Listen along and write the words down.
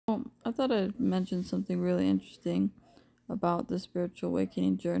I thought I'd mention something really interesting about the spiritual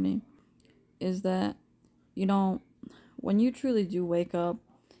awakening journey is that, you know, when you truly do wake up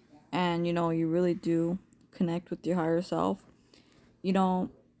and, you really do connect with your higher self, you know,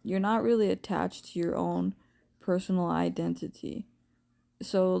 you're not really attached to your own personal identity.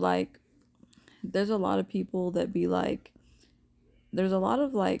 So, like, there's a lot of people that be like, there's a lot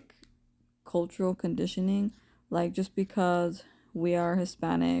of like cultural conditioning, like, just because we are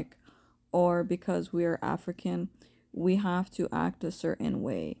Hispanic or because we are African, we have to act a certain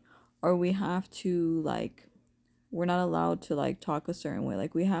way, or we have to, like, we're not allowed to, like, talk a certain way.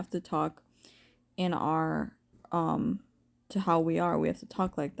 Like, we have to talk in our, to how we are. We have to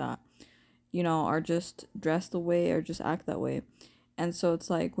talk like that, or just dress the way or just act that way. And so it's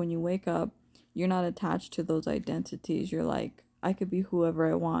like when you wake up, you're not attached to those identities. You're like, I could be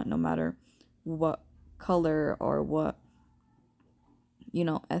whoever I want, no matter what color or what,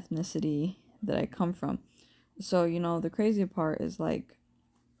 ethnicity that I come from. So, the crazy part is like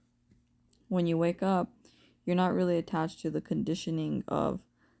when you wake up, you're not really attached to the conditioning of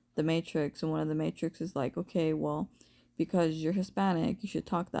the Matrix. And one of the Matrix is like, okay, well, because you're Hispanic, you should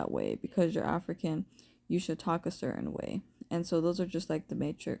talk that way. Because you're African, you should talk a certain way. And so those are just like the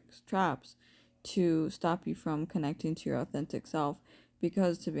Matrix traps to stop you from connecting to your authentic self.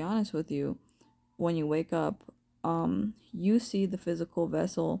 Because to be honest with you, when you wake up, you see the physical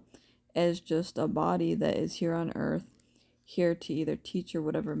vessel as just a body that is here on earth, here to either teach or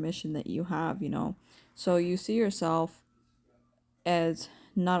whatever mission that you have. So you see yourself as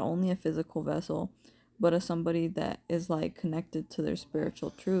not only a physical vessel, but as somebody that is like connected to their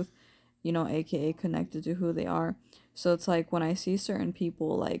spiritual truth, aka connected to who they are. So it's like when I see certain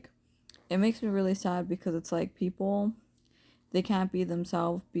people, like, it makes me really sad because it's like people, they can't be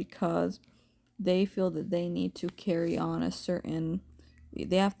themselves because they feel that they need to carry on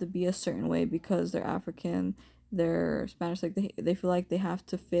they have to be a certain way because they're African, they're Spanish, like they feel like they have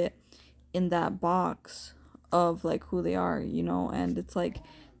to fit in that box of like who they are. And it's like,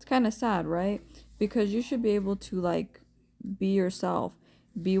 it's kind of sad, right? Because you should be able to, like, be yourself,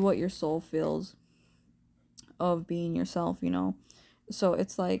 be what your soul feels of being yourself. So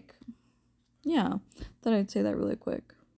it's like, yeah, thought I'd say that really quick.